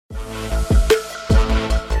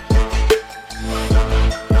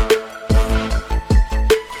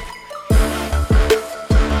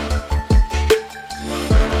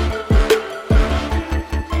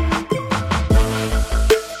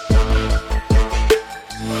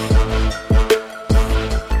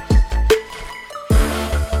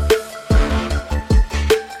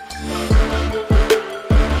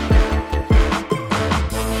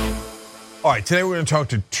right, today we're going to talk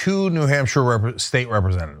to two New Hampshire state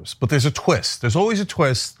representatives, but there's a twist. There's always a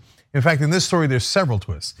twist. In fact, in this story, there's several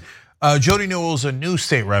twists. Jody Newell's a new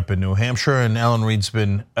state rep in New Hampshire, and Ellen Reed's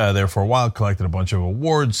been there for a while, collected a bunch of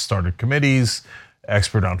awards, started committees,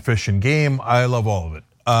 expert on fish and game. I love all of it.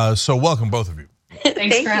 So welcome, both of you.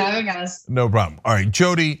 Thanks for having us. No problem. All right,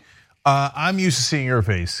 Jody, I'm used to seeing your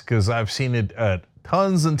face because I've seen it at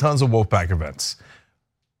tons and tons of WolfPAC events.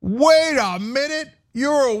 Wait a minute.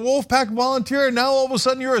 You're a WolfPAC volunteer and now all of a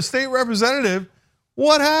sudden you're a state representative.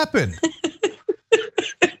 What happened?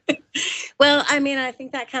 Well, I mean, I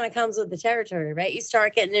think that kind of comes with the territory, right? You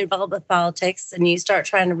start getting involved with politics and you start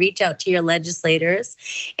trying to reach out to your legislators.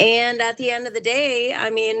 And at the end of the day, I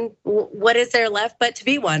mean, what is there left but to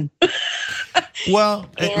be one? Well,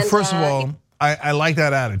 first of all, I like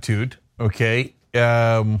that attitude, okay?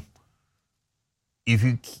 It's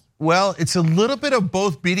a little bit of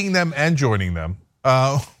both beating them and joining them.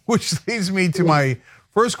 Which leads me to my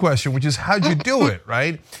first question, which is how'd you do it,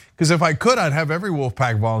 right? Because if I could, I'd have every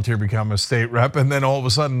WolfPAC volunteer become a state rep, and then all of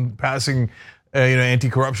a sudden passing,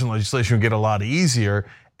 anti-corruption legislation would get a lot easier.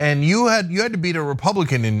 And you had to beat a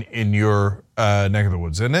Republican in your neck of the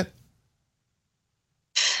woods, isn't it?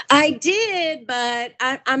 I did, but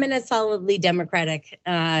I'm in a solidly Democratic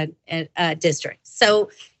district,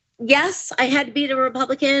 so. Yes, I had to beat a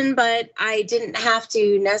Republican, but I didn't have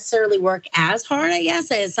to necessarily work as hard, I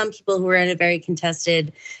guess, as some people who were in a very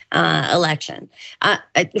contested election.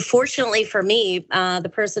 Fortunately for me,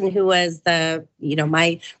 the person who was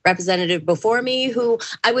my representative before me, who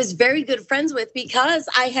I was very good friends with because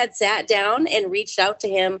I had sat down and reached out to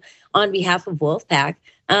him on behalf of WolfPAC.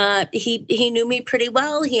 He knew me pretty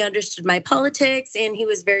well. He understood my politics, and he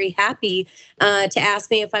was very happy to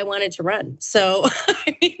ask me if I wanted to run. So,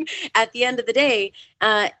 I mean, at the end of the day,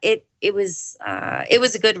 it was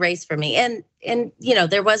a good race for me. And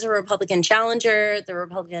there was a Republican challenger. The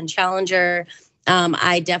Republican challenger,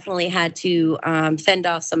 I definitely had to fend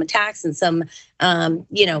off some attacks and some,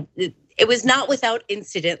 it was not without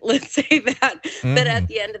incident. Let's say that. But at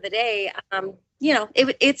the end of the day.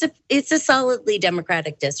 It's a solidly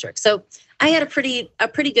Democratic district. So I had a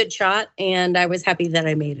pretty good shot, and I was happy that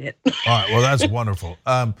I made it. All right, well, that's wonderful.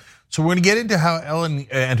 So we're going to get into how Ellen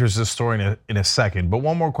enters this story in a second. But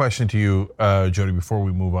one more question to you, Jody, before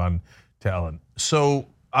we move on to Ellen. So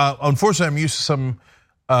unfortunately, I'm used to some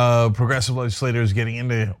progressive legislators getting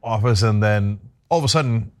into office and then all of a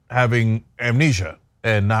sudden having amnesia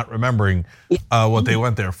and not remembering what they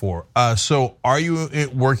went there for. So are you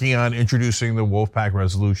working on introducing the WolfPAC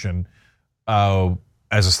resolution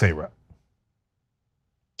as a state rep?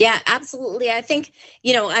 Yeah, absolutely. I think,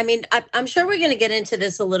 I'm sure we're going to get into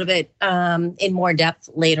this a little bit in more depth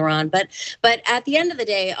later on. But at the end of the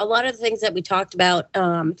day, a lot of the things that we talked about,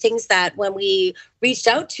 things that when we reached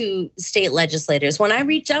out to state legislators, when I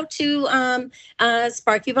reached out to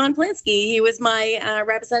Sparky Von Plinsky, he was my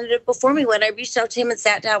representative before me. When I reached out to him and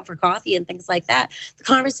sat down for coffee and things like that, the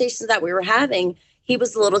conversations that we were having, he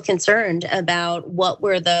was a little concerned about what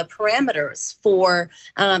were the parameters for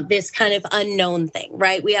this kind of unknown thing,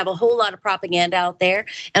 right? We have a whole lot of propaganda out there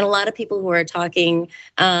and a lot of people who are talking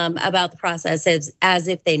about the process as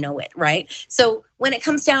if they know it, right? So when it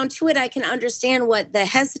comes down to it, I can understand what the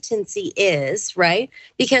hesitancy is, right?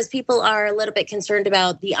 Because people are a little bit concerned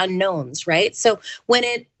about the unknowns, right? So when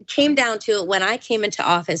it came down to it, when I came into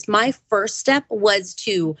office, my first step was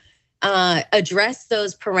to address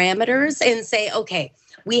those parameters and say, okay,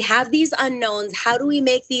 we have these unknowns. How do we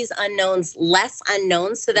make these unknowns less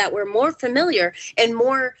unknown so that we're more familiar and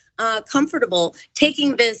more comfortable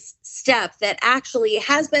taking this step that actually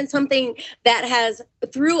has been something that has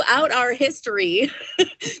throughout our history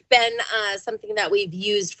been something that we've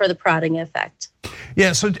used for the prodding effect.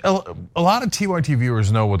 Yeah, so a lot of TYT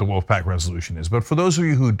viewers know what the WolfPAC resolution is, but for those of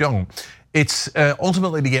you who don't, it's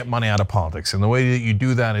ultimately to get money out of politics. And the way that you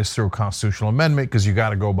do that is through a constitutional amendment because you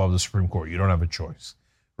got to go above the Supreme Court. You don't have a choice,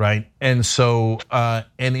 right? And so, and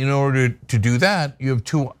in order to do that, you have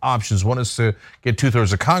two options. One is to get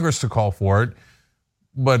 2/3 of Congress to call for it,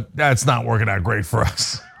 but that's not working out great for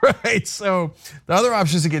us, right? So the other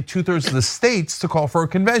option is to get 2/3 of the states to call for a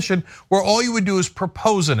convention where all you would do is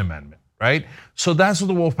propose an amendment. Right? So that's what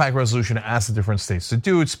the WolfPAC resolution asks the different states to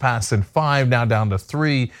do. It's passed in 5, now down to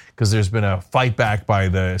 3, because there's been a fight back by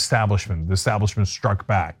the establishment. The establishment struck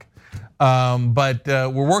back. But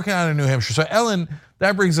we're working on it in New Hampshire. So Ellen,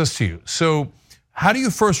 that brings us to you. So how do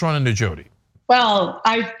you first run into Jody? Well,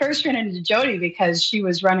 I first ran into Jody because she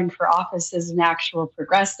was running for office as an actual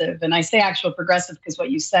progressive. And I say actual progressive because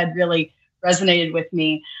what you said really resonated with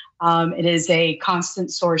me. It is a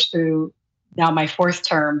constant source through now my 4th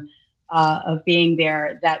term of being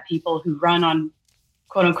there, that people who run on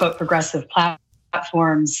quote unquote progressive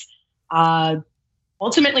platforms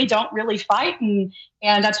ultimately don't really fight. And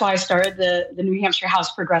that's why I started the New Hampshire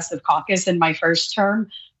House Progressive Caucus in my first term.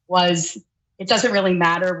 Was it doesn't really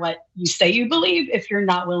matter what you say you believe if you're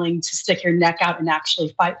not willing to stick your neck out and actually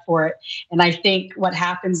fight for it. And I think what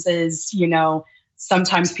happens is,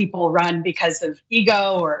 sometimes people run because of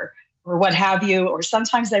ego or what have you, or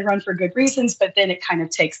sometimes they run for good reasons, but then it kind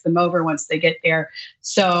of takes them over once they get there.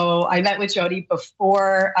 So I met with Jody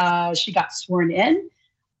before she got sworn in.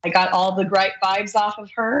 I got all the great vibes off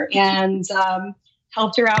of her and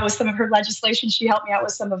helped her out with some of her legislation. She helped me out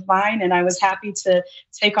with some of mine, and I was happy to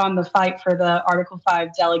take on the fight for the Article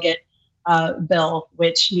 5 delegate bill,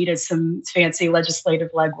 which needed some fancy legislative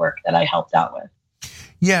legwork that I helped out with.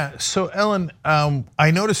 Yeah, so Ellen,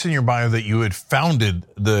 I noticed in your bio that you had founded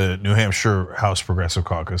the New Hampshire House Progressive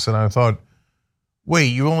Caucus, and I thought, wait,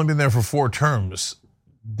 you've only been there for 4 terms.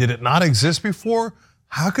 Did it not exist before?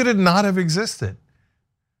 How could it not have existed?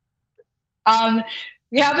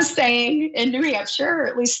 We have a saying in New Hampshire, or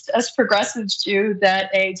at least us progressives do, that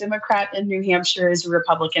a Democrat in New Hampshire is a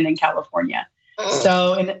Republican in California.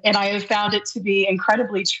 So, and I have found it to be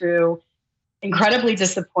incredibly true, incredibly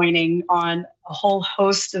disappointing on a whole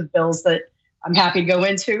host of bills that I'm happy to go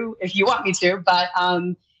into if you want me to. But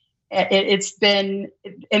it's been,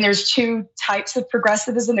 and there's 2 types of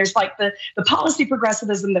progressivism. There's like the policy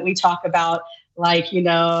progressivism that we talk about, like,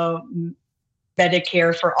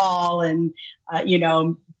 Medicare for all and,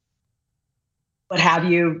 what have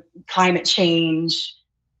you, climate change.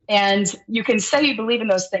 And you can say you believe in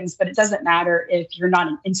those things, but it doesn't matter if you're not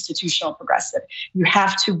an institutional progressive. You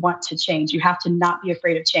have to want to change. You have to not be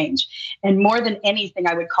afraid of change. And more than anything,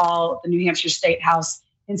 I would call the New Hampshire State House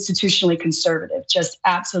institutionally conservative, just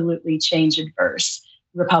absolutely change adverse,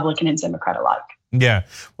 Republican and Democrat alike. Yeah,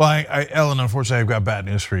 well, Ellen, unfortunately, I've got bad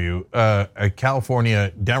news for you. A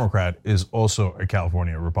California Democrat is also a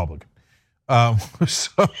California Republican.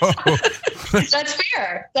 So that's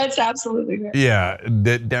fair. That's absolutely fair. Yeah,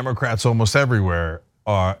 the Democrats almost everywhere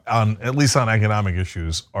are at least on economic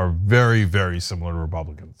issues, are very, very similar to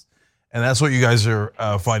Republicans, and that's what you guys are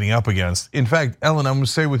fighting up against. In fact, Ellen, I'm going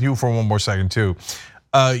to stay with you for one more second too.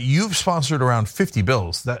 You've sponsored around 50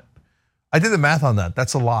 bills. That I did the math on that.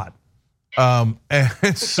 That's a lot. And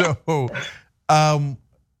so,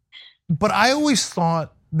 but I always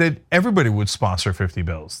thought that everybody would sponsor 50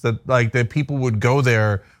 bills, that people would go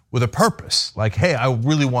there with a purpose, like, hey, I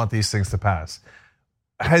really want these things to pass.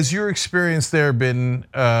 Has your experience there been,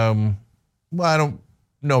 well, I don't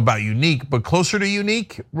know about unique, but closer to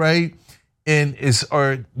unique, right? And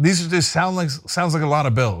these just sounds like a lot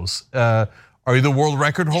of bills. Are you the world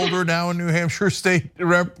record holder now in New Hampshire State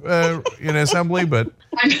in Assembly? But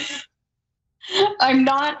I'm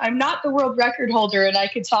not the world record holder, and I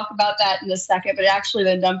could talk about that in a second. But actually,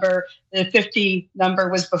 the 50 number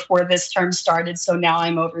was before this term started, so now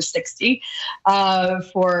I'm over 60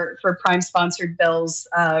 for prime sponsored bills,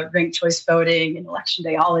 ranked choice voting, and election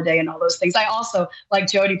day holiday, and all those things. I also, like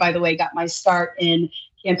Jody, by the way, got my start in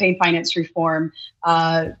campaign finance reform,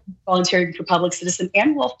 volunteering for Public Citizen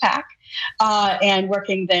and WolfPAC, and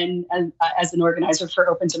working then as an organizer for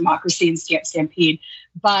Open Democracy and Stampede.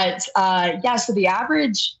 But yeah, so the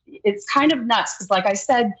average, it's kind of nuts because, like I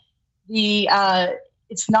said,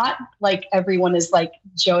 it's not like everyone is like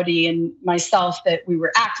Jody and myself, that we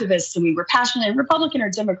were activists and we were passionate, and Republican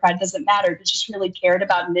or Democrat, doesn't matter, but just really cared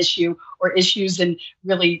about an issue or issues and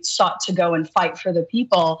really sought to go and fight for the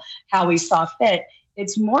people how we saw fit.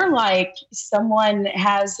 It's more like someone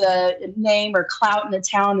has a name or clout in a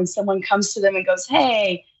town and someone comes to them and goes,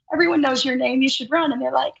 hey, everyone knows your name, you should run. And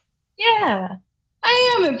they're like, yeah,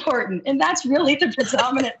 I am important. And that's really the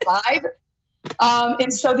predominant vibe.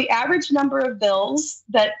 And so the average number of bills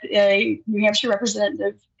that a New Hampshire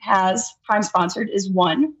representative has prime sponsored is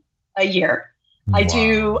 1 a year. Wow.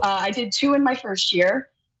 I did 2 in my first year,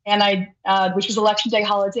 and which was election day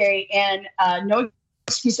holiday, and no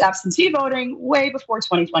excuse absentee voting way before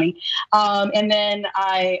 2020. And then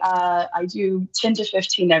I do 10 to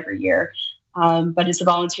 15 every year, but it's a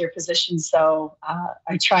volunteer position. So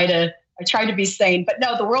I try to be sane. But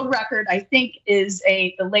no, the world record, I think, is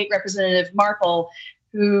the late Representative Markle,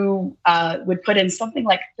 who would put in something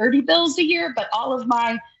like 30 bills a year, but all of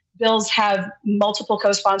my bills have multiple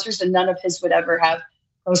co-sponsors and none of his would ever have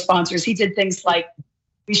co-sponsors. He did things like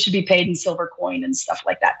we should be paid in silver coin and stuff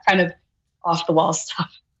like that, kind of off the wall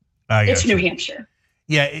stuff. It's New Hampshire.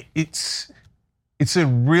 Yeah, it's a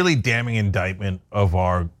really damning indictment of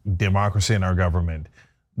our democracy and our government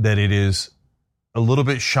that it is a little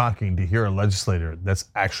bit shocking to hear a legislator that's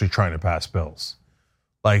actually trying to pass bills.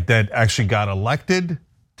 like that actually got elected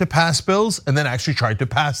to pass bills and then actually tried to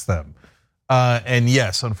pass them. And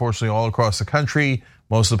yes, unfortunately, all across the country,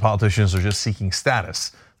 most of the politicians are just seeking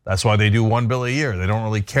status. That's why they do one bill a year. They don't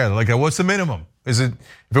really care. They're like, what's the minimum? If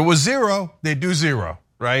it was zero, they do zero,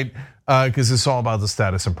 right? Because it's all about the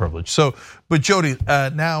status and privilege. So, but Jody,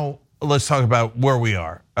 now let's talk about where we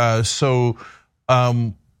are. I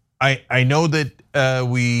know that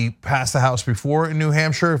we passed the House before in New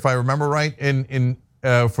Hampshire, if I remember right, in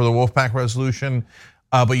for the WolfPAC resolution.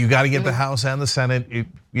 But you got to get the House and the Senate,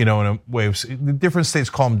 in a way. Different states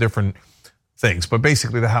call them different things, but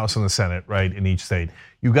basically the House and the Senate, right, in each state.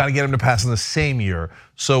 You got to get them to pass in the same year.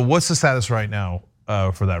 So what's the status right now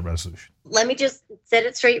for that resolution? Let me just set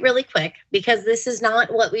it straight really quick, because this is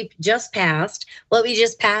not what we just passed. What we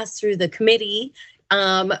just passed through the committee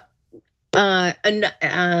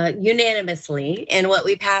unanimously, and what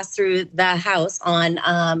we passed through the House on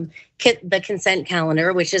the consent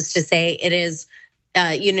calendar, which is to say it is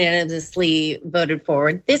unanimously voted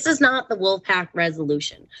forward. This is not the WolfPAC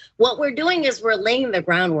resolution. What we're doing is we're laying the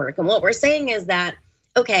groundwork. And what we're saying is that,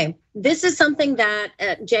 okay, this is something that,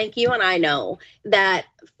 Cenk, you and I know that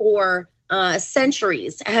for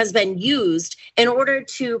centuries has been used in order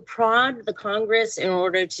to prod the Congress in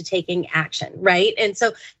order to taking action, right? And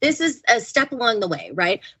so this is a step along the way,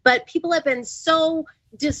 right? But people have been so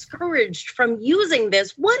discouraged from using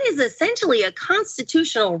this, what is essentially a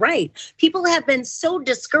constitutional right. People have been so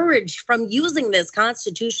discouraged from using this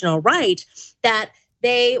constitutional right that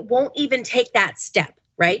they won't even take that step,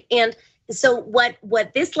 right? And so what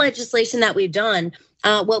this legislation that we've done,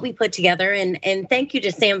 what we put together, and thank you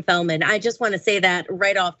to Sam Feldman. I just want to say that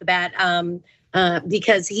right off the bat,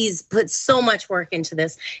 because he's put so much work into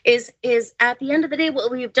this, is at the end of the day, what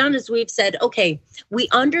we've done is we've said, okay, we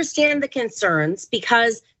understand the concerns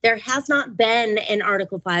because there has not been an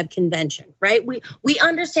Article 5 convention, right? We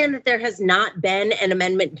understand that there has not been an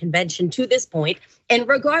amendment convention to this point. And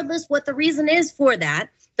regardless what the reason is for that,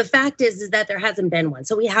 the fact is that there hasn't been one.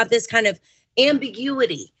 So we have this kind of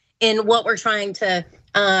ambiguity in what we're trying to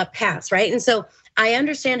pass, right? And so I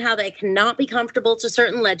understand how that cannot be comfortable to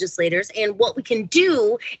certain legislators, and what we can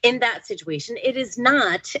do in that situation. It is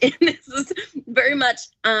not, and this is very much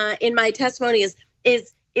in my testimony,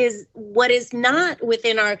 is what is not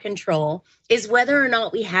within our control is whether or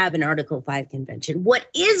not we have an Article 5 convention. What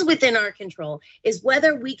is within our control is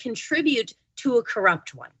whether we contribute to a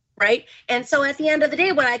corrupt one, right? And so at the end of the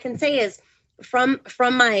day, what I can say is, from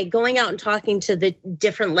my going out and talking to the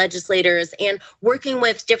different legislators and working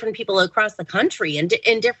with different people across the country and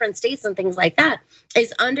in different states and things like that,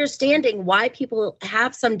 is understanding why people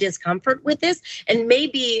have some discomfort with this and may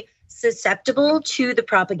be susceptible to the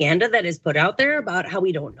propaganda that is put out there about how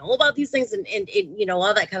we don't know about these things and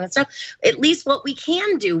all that kind of stuff. At least what we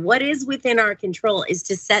can do, what is within our control, is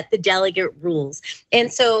to set the delegate rules.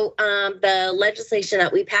 And so the legislation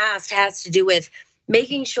that we passed has to do with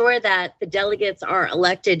making sure that the delegates are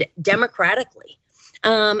elected democratically,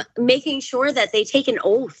 making sure that they take an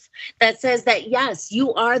oath that says that, yes,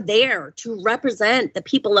 you are there to represent the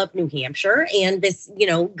people of New Hampshire. And this,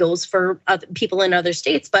 goes for other people in other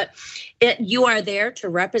states, but you are there to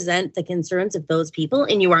represent the concerns of those people,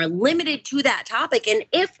 and you are limited to that topic. And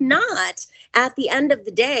if not, at the end of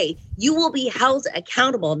the day, you will be held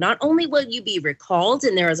accountable. Not only will you be recalled,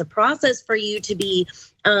 and there is a process for you to be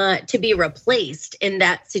replaced in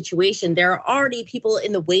that situation. There are already people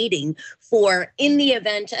in the waiting for, in the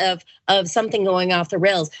event of something going off the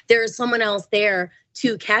rails, there is someone else there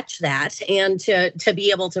to catch that and to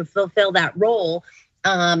be able to fulfill that role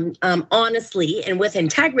honestly and with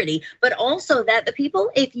integrity. But also that the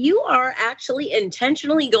people, if you are actually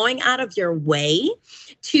intentionally going out of your way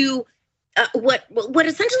to what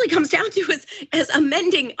essentially comes down to is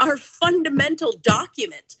amending our fundamental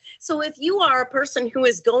document. So if you are a person who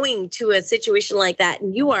is going to a situation like that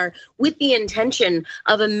and you are with the intention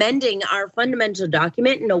of amending our fundamental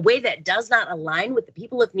document in a way that does not align with the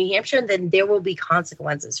people of New Hampshire, then there will be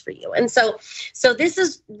consequences for you. And so this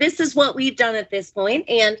is what we've done at this point,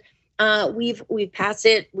 and we've passed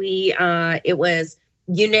it. It was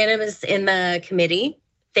unanimous in the committee.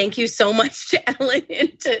 Thank you so much to Ellen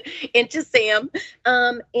and to Sam.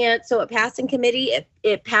 And so it passed in committee.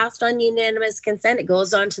 It passed on unanimous consent. It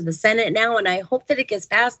goes on to the Senate now, and I hope that it gets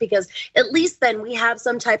passed, because at least then we have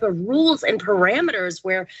some type of rules and parameters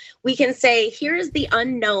where we can say, here's the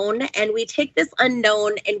unknown, and we take this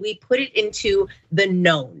unknown and we put it into the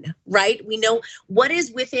known, right? We know what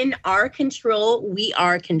is within our control, we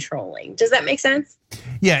are controlling. Does that make sense?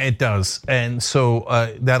 Yeah, it does. And so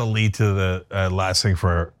that'll lead to the last thing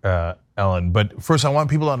for Ellen. But first, I want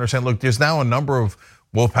people to understand, look, there's now a number of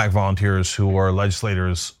WolfPAC volunteers who are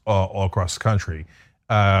legislators all across the country.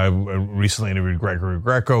 Recently interviewed Gregory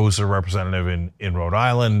Greco, who's a representative in Rhode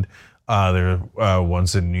Island. There are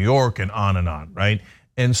ones in New York, and on, right?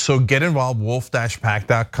 And so get involved,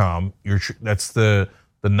 wolf-pac.com. That's the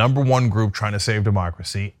number one group trying to save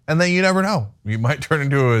democracy. And then you never know. You might turn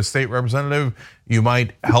into a state representative. You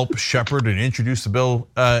might help shepherd and introduce the bill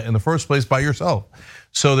in the first place by yourself.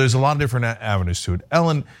 So there's a lot of different avenues to it.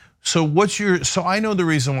 Ellen, so I know the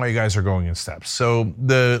reason why you guys are going in steps. So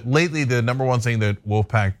lately the number one thing that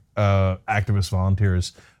WolfPAC activist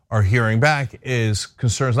volunteers are hearing back is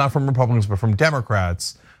concerns not from Republicans but from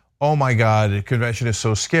Democrats. Oh my God, the convention is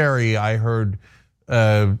so scary. I heard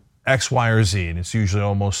X, Y, or Z, and it's usually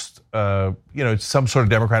almost it's some sort of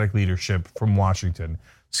Democratic leadership from Washington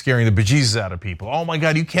scaring the bejesus out of people. Oh my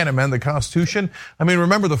God, you can't amend the Constitution. I mean,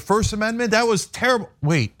 remember the First Amendment? That was terrible.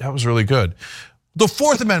 Wait, that was really good. The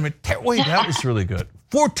Fourth Amendment, wait, that was really good.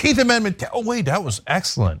 14th Amendment, oh wait, that was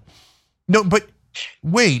excellent. No, but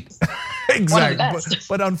wait, exactly.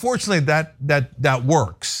 But unfortunately, that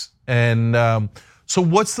works. And so,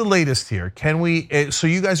 what's the latest here? So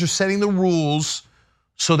you guys are setting the rules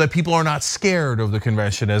so that people are not scared of the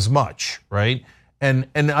convention as much, right? And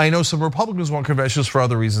I know some Republicans want conventions for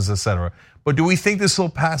other reasons, et cetera. But do we think this will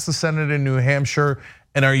pass the Senate in New Hampshire?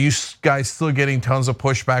 And are you guys still getting tons of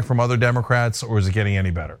pushback from other Democrats, or is it getting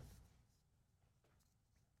any better?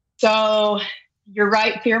 So you're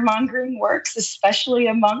right, fear-mongering works, especially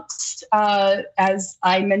amongst, as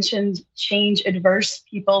I mentioned, change-adverse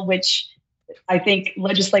people, which I think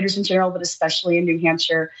legislators in general, but especially in New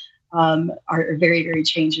Hampshire, are very, very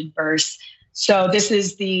change-adverse. So this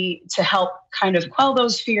is to help kind of quell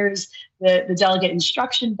those fears, the delegate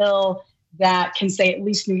instruction bill that can say at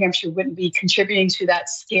least New Hampshire wouldn't be contributing to that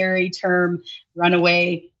scary term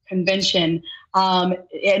runaway convention.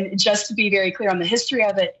 And just to be very clear on the history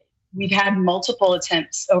of it, we've had multiple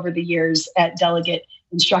attempts over the years at delegate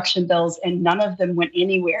instruction bills, and none of them went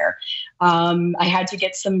anywhere. I had to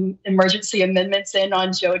get some emergency amendments in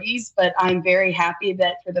on Jody's, but I'm very happy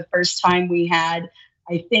that for the first time we had,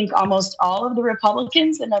 I think, almost all of the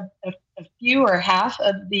Republicans and a few or half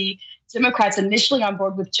of the Democrats initially on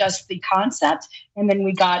board with just the concept, and then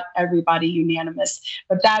we got everybody unanimous.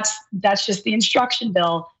 But that's just the instruction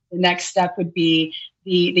bill. The next step would be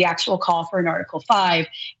the actual call for an Article 5.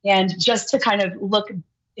 And just to kind of look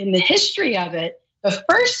in the history of it, the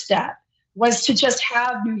first step was to just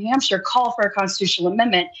have New Hampshire call for a constitutional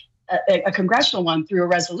amendment, a congressional one, through a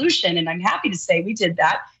resolution. And I'm happy to say we did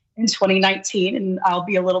that in 2019, and I'll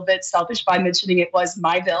be a little bit selfish by mentioning it was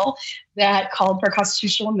my bill that called for a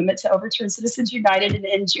constitutional amendment to overturn Citizens United and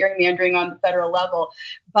end gerrymandering on the federal level.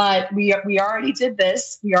 But we already did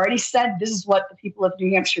this. We already said this is what the people of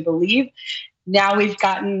New Hampshire believe. Now we've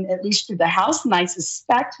gotten at least through the House, and I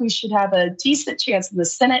suspect we should have a decent chance in the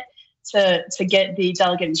Senate to get the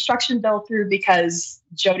delegate instruction bill through, because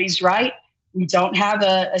Jody's right. We don't have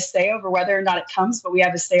a say over whether or not it comes, but we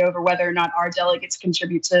have a say over whether or not our delegates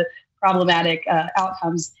contribute to problematic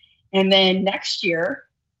outcomes. And then next year,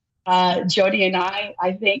 Jody and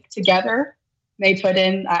I think together may put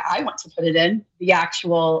in, I want to put it in, the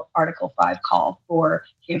actual Article 5 call for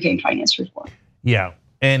campaign finance reform. Yeah,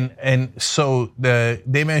 and so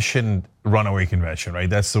they mentioned runaway convention, right?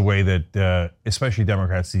 That's the way that especially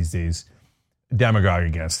Democrats these days demagogue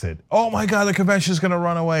against it. Oh my God, the convention is going to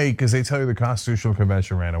run away because they tell you the Constitutional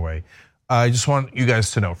Convention ran away. I just want you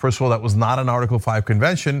guys to know, first of all, that was not an Article 5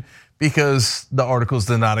 convention because the articles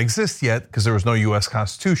did not exist yet because there was no US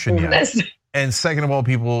Constitution yet. And second of all,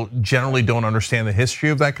 people generally don't understand the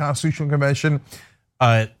history of that Constitutional Convention.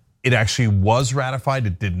 It actually was ratified.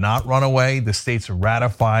 It did not run away. The states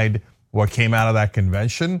ratified what came out of that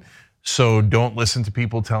convention. So don't listen to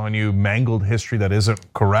people telling you mangled history that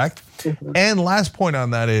isn't correct. Mm-hmm. And last point on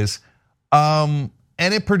that is, and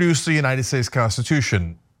it produced the United States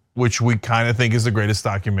Constitution, which we kind of think is the greatest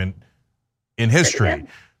document in history.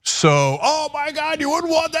 So, oh my God, you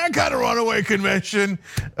wouldn't want that kind of runaway convention.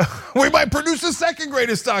 We might produce the second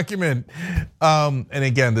greatest document. And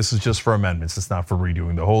again, this is just for amendments. It's not for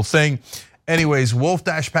redoing the whole thing. Anyways,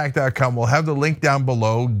 wolf-pac.com. We'll have the link down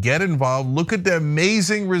below. Get involved. Look at the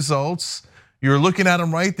amazing results. You're looking at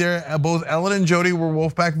them right there. Both Ellen and Jody were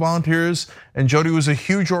WolfPAC volunteers, and Jody was a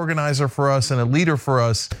huge organizer for us and a leader for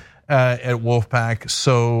us at WolfPAC.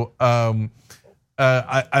 So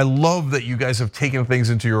I love that you guys have taken things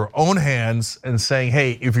into your own hands and saying,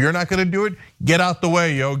 hey, if you're not gonna do it, get out the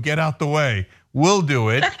way, yo, get out the way. We'll do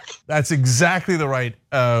it. That's exactly the right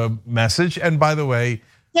message. And by the way,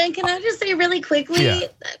 Dan, can I just say really quickly,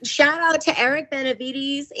 shout out to Eric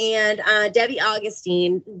Benavides and Debbie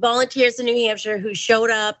Augustine, volunteers in New Hampshire who showed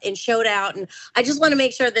up and showed out. And I just want to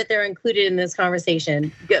make sure that they're included in this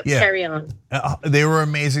conversation. Carry on. They were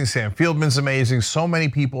amazing. Sam Fieldman's amazing. So many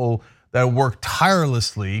people that work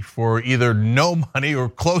tirelessly for either no money or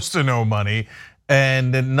close to no money.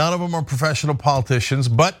 And none of them are professional politicians.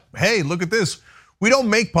 But hey, look at this. We don't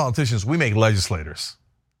make politicians, we make legislators,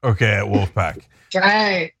 okay, at WolfPAC.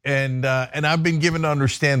 Right. And I've been given to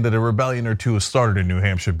understand that a rebellion or two has started in New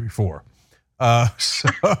Hampshire before. So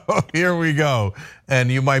here we go.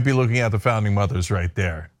 And you might be looking at the founding mothers right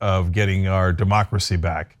there of getting our democracy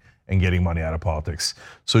back and getting money out of politics.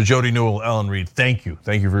 So Jody Newell, Ellen Reed, thank you.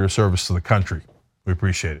 Thank you for your service to the country. We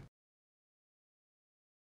appreciate it.